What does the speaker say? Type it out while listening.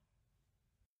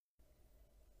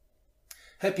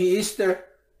Happy Easter.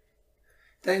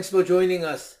 Thanks for joining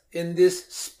us in this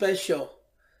special,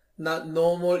 not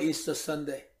normal Easter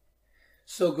Sunday.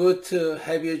 So good to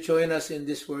have you join us in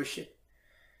this worship.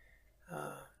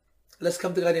 Let's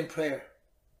come to God in prayer.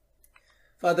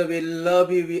 Father, we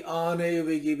love you, we honor you,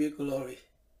 we give you glory.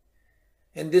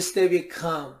 And this day we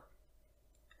come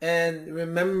and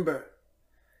remember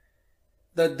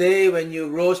the day when you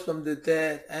rose from the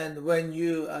dead and when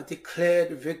you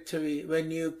declared victory, when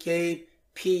you gave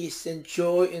peace and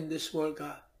joy in this world,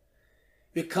 God.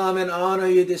 We come and honor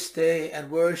you this day and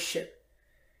worship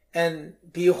and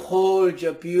behold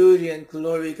your beauty and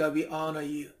glory, God. We honor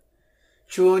you.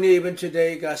 Truly, even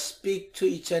today, God, speak to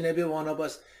each and every one of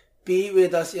us. Be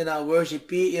with us in our worship.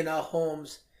 Be in our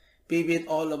homes. Be with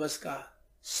all of us, God.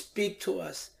 Speak to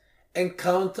us.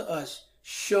 Encounter us.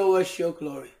 Show us your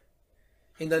glory.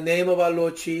 In the name of our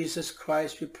Lord Jesus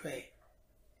Christ, we pray.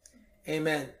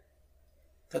 Amen.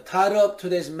 The title of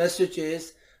today's message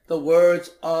is The Words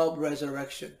of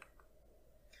Resurrection.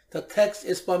 The text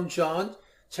is from John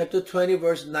chapter 20,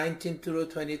 verse 19 through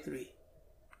 23.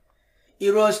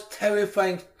 It was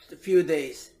terrifying few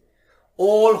days.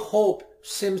 All hope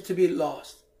seems to be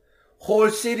lost. Whole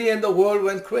city and the world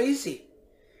went crazy.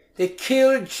 They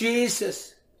killed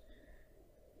Jesus,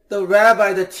 the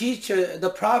rabbi, the teacher,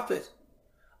 the prophet,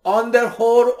 on their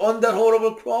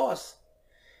horrible cross.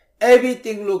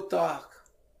 Everything looked dark,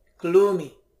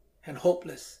 gloomy, and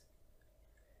hopeless.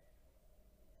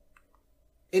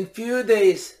 In few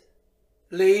days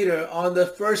later, on the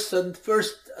first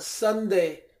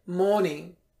Sunday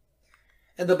morning,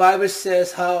 and the Bible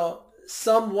says how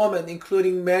some women,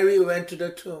 including Mary, went to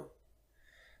the tomb.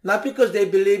 Not because they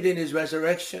believed in his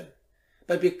resurrection,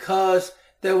 but because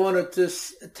they wanted to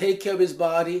take care of his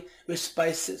body with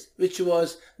spices, which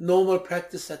was normal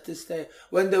practice at this day.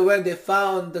 When they went, they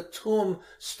found the tomb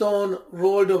stone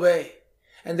rolled away,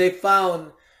 and they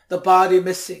found the body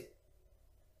missing.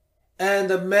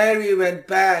 And Mary went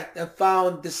back and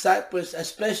found disciples,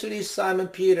 especially Simon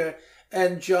Peter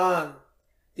and John,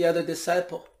 the other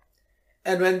disciple,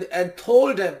 and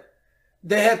told them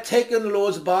they have taken the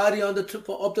Lord's body of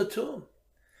the tomb.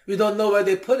 We don't know where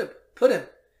they put him.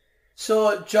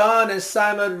 So John and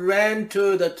Simon ran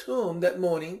to the tomb that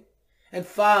morning and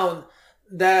found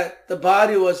that the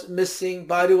body was missing.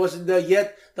 Body wasn't there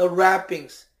yet. The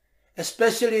wrappings,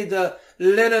 especially the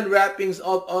linen wrappings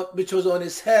which was on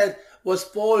his head, was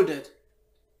folded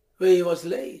where he was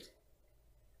laid.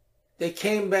 They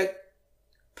came back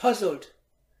puzzled.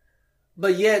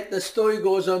 But yet the story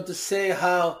goes on to say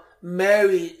how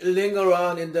Mary lingered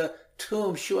around in the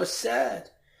tomb. She was sad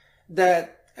and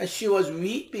she was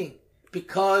weeping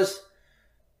because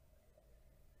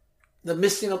the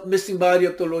missing body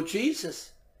of the Lord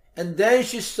Jesus. And then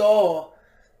she saw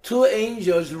two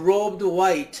angels robed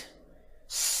white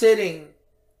sitting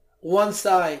one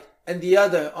side and the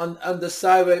other on the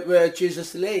side where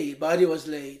Jesus lay, body was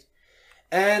laid.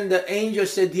 And the angel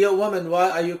said, "Dear woman, why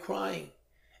are you crying?"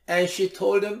 And she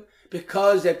told him,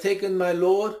 "Because they've taken my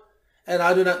Lord, and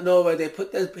I do not know where they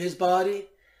put his body."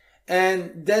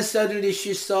 And then suddenly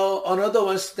she saw another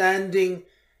one standing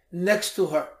next to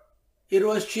her. It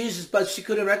was Jesus, but she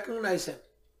couldn't recognize him.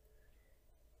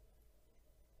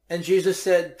 And Jesus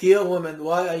said, "Dear woman,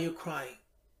 why are you crying?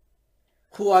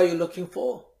 Who are you looking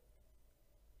for?"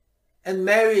 And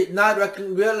Mary, not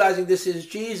realizing this is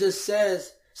Jesus,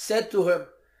 said to him,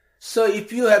 "So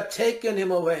if you have taken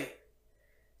him away,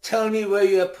 tell me where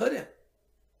you have put him,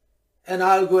 and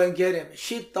I'll go and get him."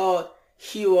 She thought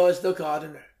he was the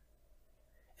gardener.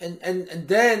 And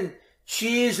then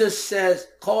Jesus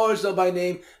calls her by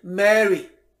name,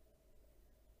 "Mary."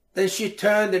 Then she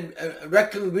turned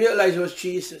and realized it was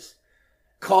Jesus.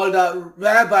 Called out,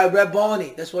 "Rabbi,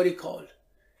 Rabboni." That's what he called.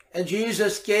 And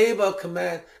Jesus gave her a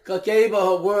command, gave her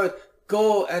a word,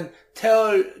 "Go and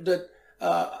tell the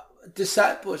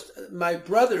disciples, my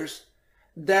brothers,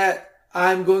 that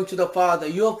I'm going to the Father,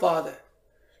 your Father,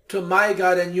 to my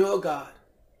God and your God,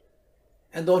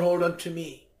 and don't hold on to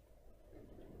me."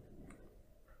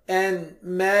 And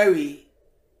Mary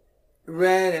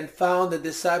ran and found the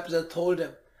disciples and told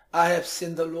them, "I have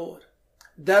seen the Lord."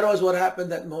 That was what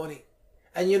happened that morning.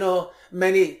 And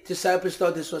many disciples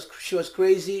thought she was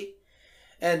crazy,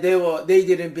 and they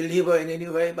didn't believe her in any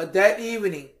way. But that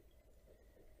evening,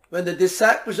 when the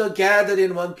disciples are gathered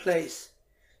in one place,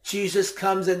 Jesus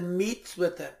comes and meets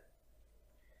with them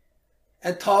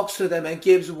and talks to them and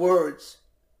gives words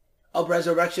of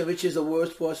resurrection, which is a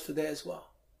word for us today as well.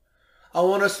 I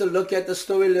want us to look at the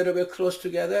story a little bit close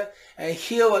together and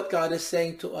hear what God is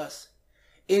saying to us.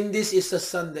 In this Easter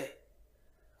Sunday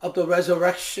of the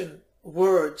resurrection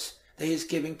words that he's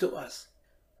giving to us.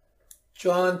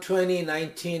 John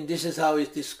 20:19, this is how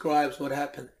it describes what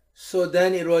happened. So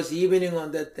then it was evening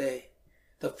on that day,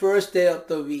 the first day of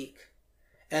the week.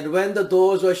 And when the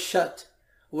doors were shut,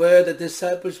 where the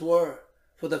disciples were,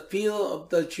 for the fear of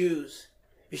the Jews.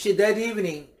 You see, that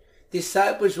evening,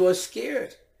 disciples were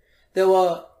scared. They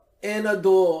were in a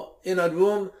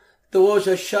room, doors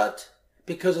were shut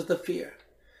because of the fear.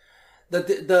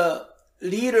 The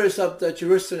leaders of the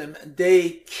Jerusalem,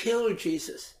 they killed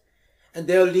Jesus. And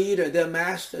their leader, their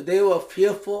master, they were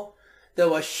fearful. They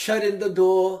were shut in the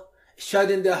door,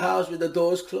 shut in their house with the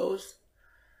doors closed.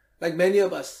 Like many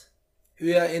of us,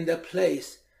 we are in that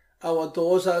place. Our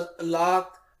doors are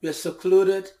locked. We are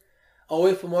secluded,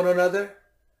 away from one another.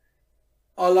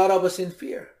 A lot of us in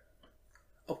fear.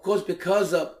 Of course,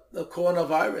 because of the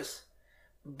coronavirus.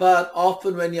 But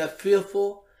often when we are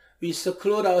fearful, we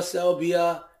seclude ourselves,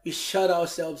 we shut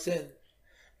ourselves in.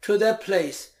 To that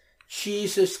place,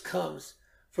 Jesus comes.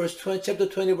 Chapter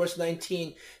 20, verse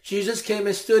 19. Jesus came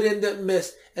and stood in the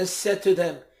midst and said to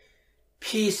them,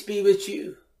 "Peace be with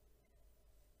you."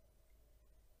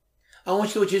 I want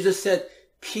you to know what Jesus said,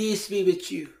 "Peace be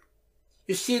with you."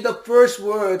 You see, the first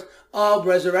word of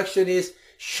resurrection is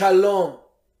shalom,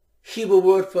 Hebrew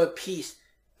word for peace.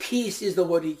 Peace is the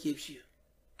word he gives you.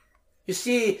 You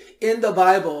see, in the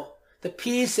Bible, the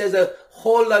peace has a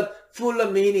whole lot fuller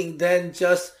meaning than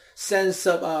just sense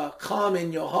of calm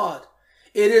in your heart.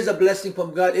 It is a blessing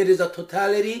from God. It is a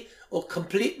totality or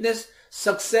completeness,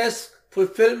 success,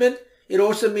 fulfillment. It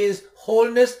also means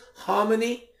wholeness,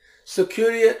 harmony,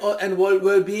 security, and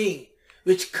well-being,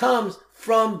 which comes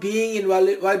from being in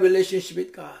right relationship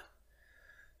with God,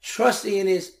 trusting in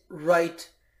his right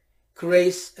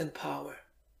grace and power.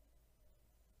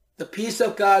 The peace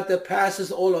of God that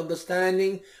passes all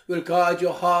understanding will guard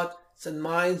your hearts and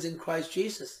minds in Christ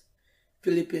Jesus.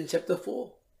 Philippians chapter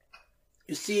 4.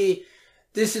 You see,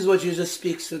 this is what Jesus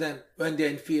speaks to them when they're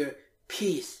in fear.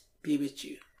 Peace be with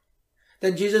you.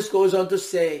 Then Jesus goes on to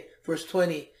say, verse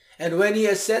 20, and when he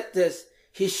had said this,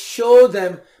 he showed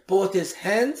them both his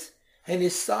hands and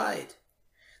his side.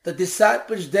 The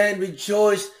disciples then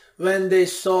rejoiced when they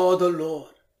saw the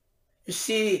Lord. You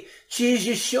see,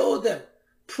 Jesus showed them,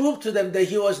 proved to them that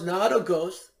he was not a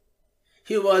ghost.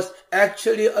 He was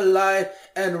actually alive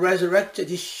and resurrected.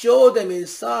 He showed them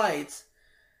his sides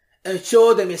and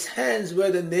showed them his hands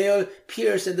where the nail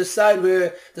pierced and the side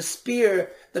where the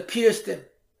spear that pierced him.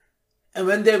 And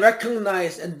when they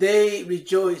recognized and they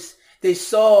rejoiced, they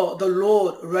saw the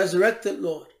Lord, resurrected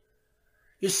Lord.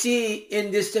 You see,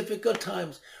 in these difficult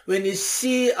times, when you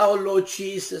see our Lord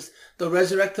Jesus, the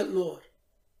resurrected Lord,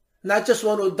 not just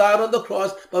one who died on the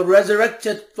cross, but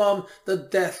resurrected from the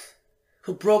death,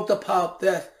 who broke the power of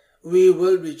death, we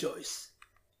will rejoice.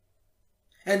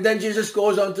 And then Jesus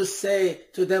goes on to say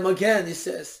to them again, he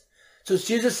says, so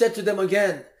Jesus said to them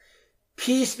again,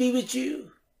 "Peace be with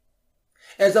you.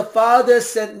 As the Father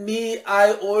sent me,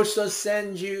 I also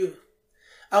send you."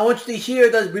 I want you to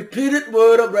hear the repeated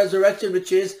word of resurrection,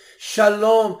 which is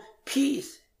shalom,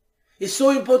 peace. It's so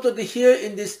important to hear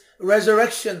in this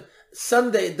resurrection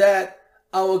Sunday that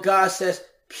our God says,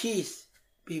 "Peace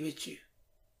be with you."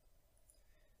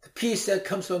 The peace that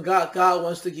comes from God. God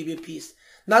wants to give you peace.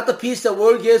 Not the peace the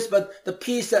world gives, but the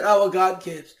peace that our God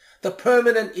gives. The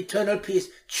permanent, eternal peace,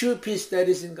 true peace that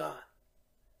is in God.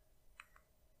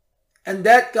 And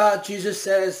that God, Jesus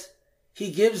says, he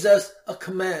gives us a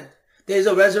command. There's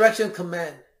a resurrection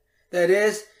command. That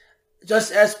is,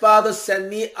 just as Father sent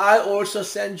me, I also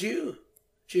send you.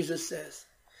 Jesus says,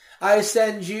 I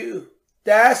send you.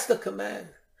 That's the command.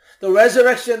 The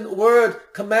resurrection word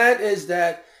command is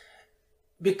that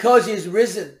because he is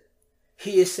risen,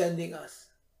 he is sending us.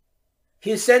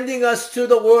 He is sending us to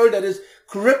the world that is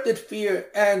gripped with fear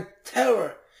and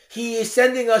terror. He is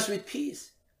sending us with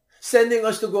peace. Sending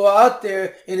us to go out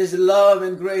there in his love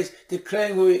and grace,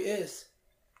 declaring who he is.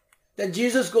 Then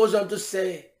Jesus goes on to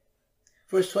say,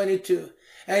 verse 22,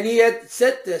 and he had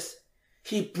said this,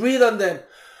 he breathed on them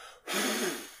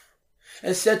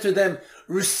and said to them,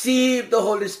 receive the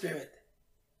Holy Spirit.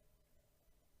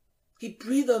 He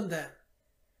breathed on them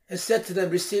and said to them,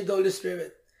 receive the Holy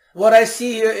Spirit. What I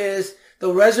see here is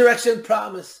the resurrection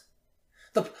promise.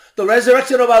 The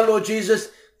resurrection of our Lord Jesus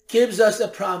gives us a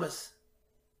promise.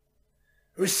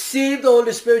 Receive the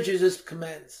Holy Spirit, Jesus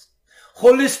commands.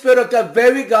 Holy Spirit of God,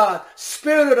 very God,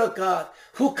 Spirit of God,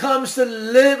 who comes to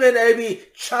live in every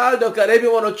child of God,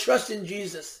 everyone who trusts in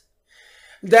Jesus.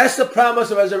 That's the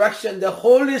promise of resurrection. The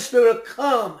Holy Spirit will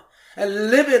come and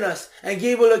live in us and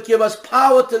will give us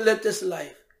power to live this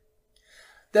life.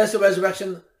 That's the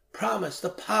resurrection promise, the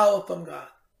power from God.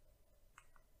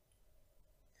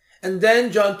 And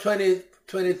then John 20,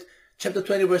 chapter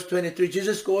 20, verse 23,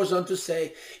 Jesus goes on to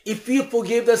say, if you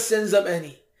forgive the sins of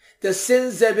any, the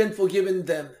sins have been forgiven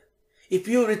them. If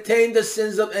you retain the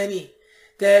sins of any,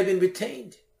 they have been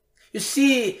retained. You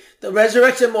see, the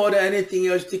resurrection more than anything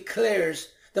else declares,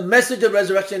 the message of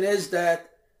resurrection is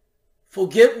that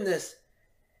forgiveness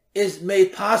is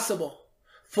made possible.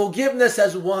 Forgiveness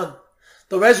has won.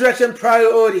 The resurrection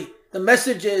priority, the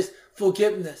message is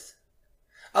forgiveness.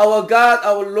 Our God,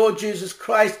 our Lord Jesus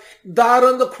Christ, died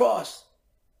on the cross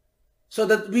so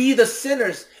that we, the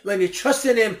sinners, when we trust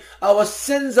in Him, our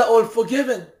sins are all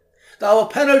forgiven. That our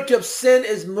penalty of sin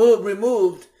is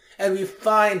removed, and we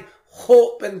find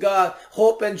hope in God,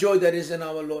 hope and joy that is in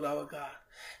our Lord, our God.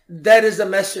 That is the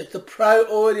message, the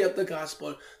priority of the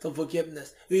gospel, the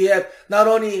forgiveness. We have not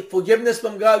only forgiveness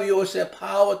from God, we also have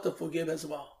power to forgive as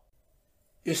well.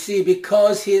 You see,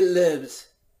 because He lives,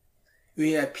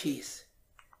 we have peace.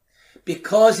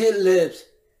 Because He lives,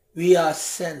 we are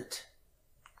sent.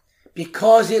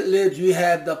 Because He lives, we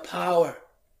have the power.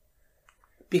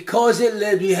 Because He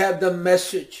lives, we have the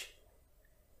message.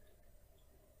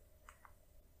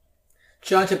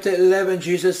 John chapter 11,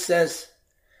 Jesus says,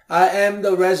 I am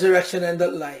the resurrection and the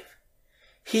life.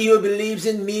 He who believes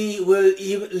in me will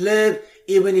live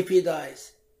even if he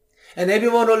dies. And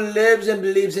everyone who lives and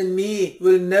believes in me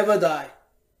will never die.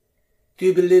 Do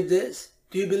you believe this?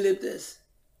 Do you believe this?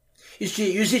 You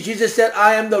see, Jesus said,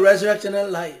 I am the resurrection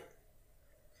and life.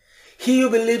 He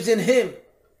who believes in Him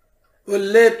will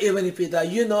live even if he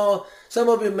dies. You know, some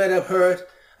of you might have heard,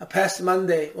 past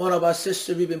Monday, one of our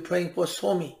sisters we've been praying for,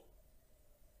 Somi,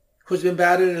 who's been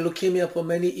battling leukemia for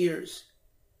many years,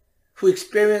 who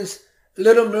experienced a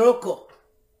little miracle,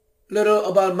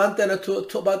 about a month and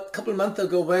about a couple of months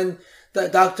ago, when the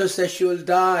doctor said she will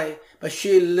die, but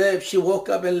she lived. She woke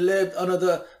up and lived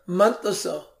another month or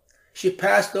so. She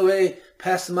passed away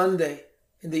past Monday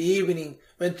in the evening,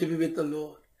 went to be with the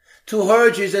Lord. To her,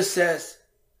 Jesus says,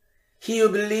 he who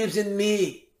believes in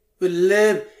me will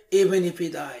live even if he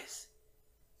dies,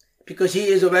 because He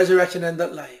is the resurrection and the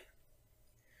life.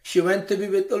 She went to be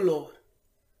with the Lord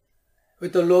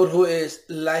who is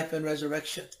life and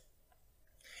resurrection.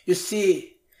 You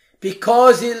see,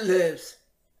 because He lives,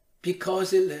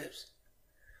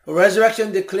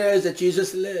 resurrection declares that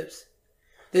Jesus lives.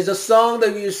 There's a song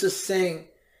that we used to sing,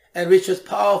 and which was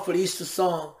powerful, Easter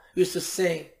song we used to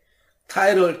sing,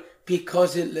 titled,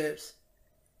 Because He Lives.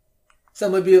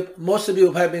 Most of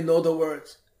you probably know the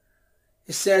words.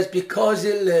 It says, because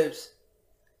He lives,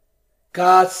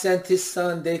 God sent His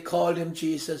Son, they called Him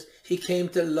Jesus. He came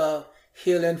to love,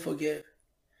 heal, and forgive.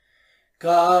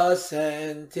 God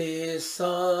sent His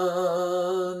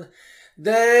Son,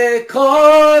 they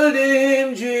called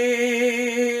Him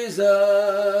Jesus.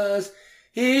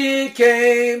 He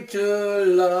came to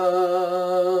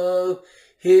love,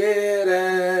 heal,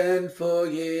 and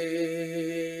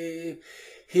forgive.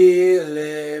 He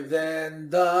lived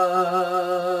and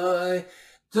died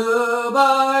to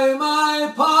buy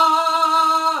my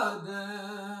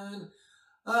pardon.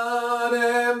 An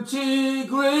empty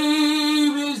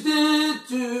grave is there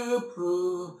to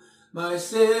prove my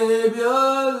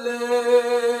Savior lived.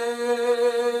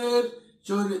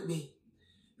 Join with me.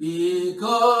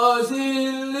 Because He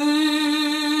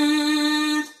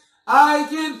lives, I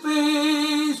can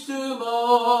face tomorrow.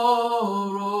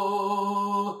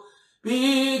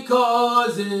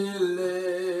 Because He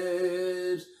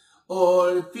lives,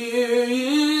 all fear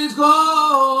is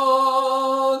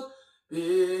gone.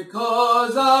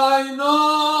 Because I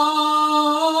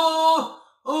know,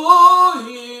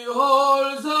 He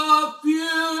holds a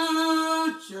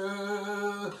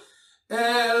future,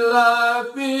 and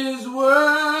life is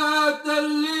worth the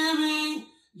living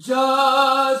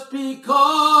just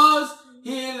because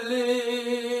He lives.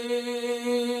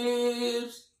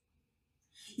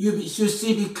 You should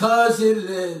see, because He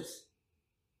lives,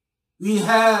 we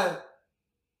have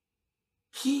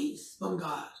peace from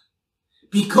God.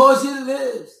 Because He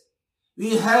lives,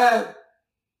 we have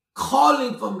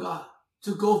calling from God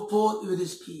to go forth with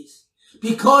His peace.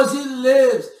 Because He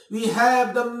lives, we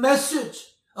have the message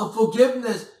of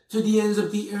forgiveness to the ends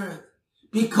of the earth.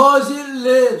 Because He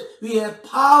lives, we have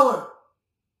power,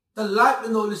 the life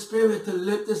and the Holy Spirit to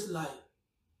live this life.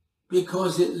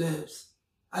 Because it lives,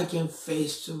 I can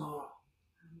face tomorrow.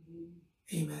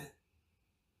 Amen.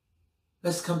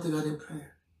 Let's come to God in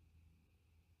prayer.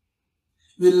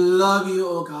 We love You,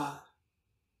 O God.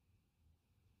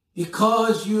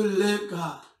 Because You live,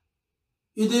 God.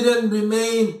 You didn't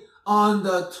remain on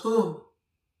the tomb.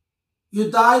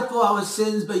 You died for our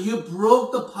sins, but You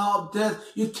broke the power of death.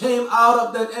 You came out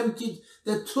of that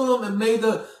tomb and made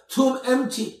the tomb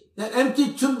empty. That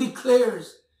empty tomb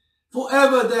declares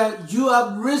forever that you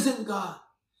have risen, God.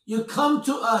 You come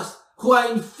to us who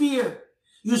are in fear.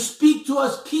 You speak to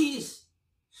us peace.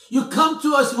 You come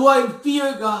to us who are in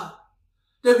fear, God,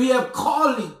 that we have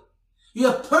calling. You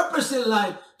have purpose in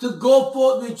life to go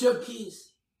forth with your peace.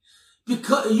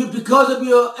 Because of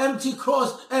your empty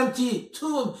cross, empty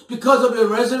tomb, because of your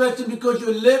resurrection, because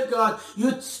you live, God,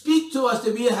 you speak to us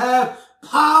that we have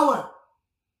power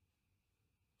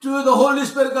through the Holy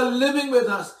Spirit, God, living with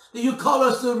us, that you call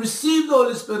us to receive the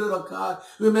Holy Spirit of God.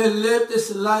 We may live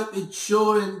this life with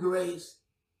joy and grace.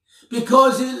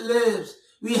 Because He lives,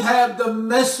 we have the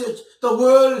message the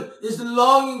world is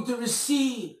longing to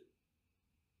receive,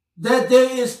 that there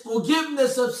is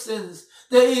forgiveness of sins,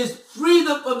 there is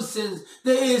freedom from sins,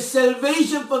 there is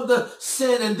salvation from the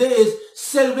sin, and there is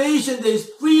salvation, there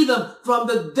is freedom from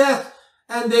the death,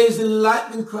 and there is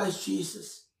life in Christ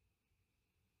Jesus.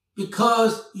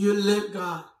 Because you live,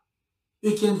 God,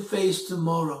 we can face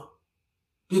tomorrow.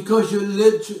 Because you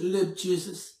live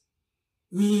Jesus,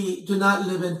 we do not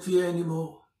live in fear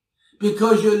anymore.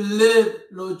 Because you live,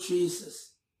 Lord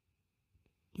Jesus,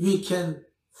 we can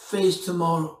face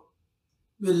tomorrow.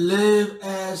 We live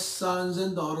as sons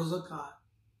and daughters of God.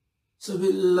 So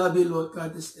we love you, Lord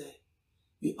God, this day.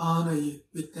 We honor you.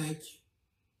 We thank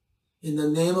you. In the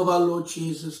name of our Lord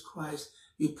Jesus Christ,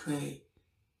 we pray.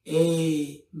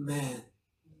 Amen.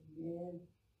 Amen.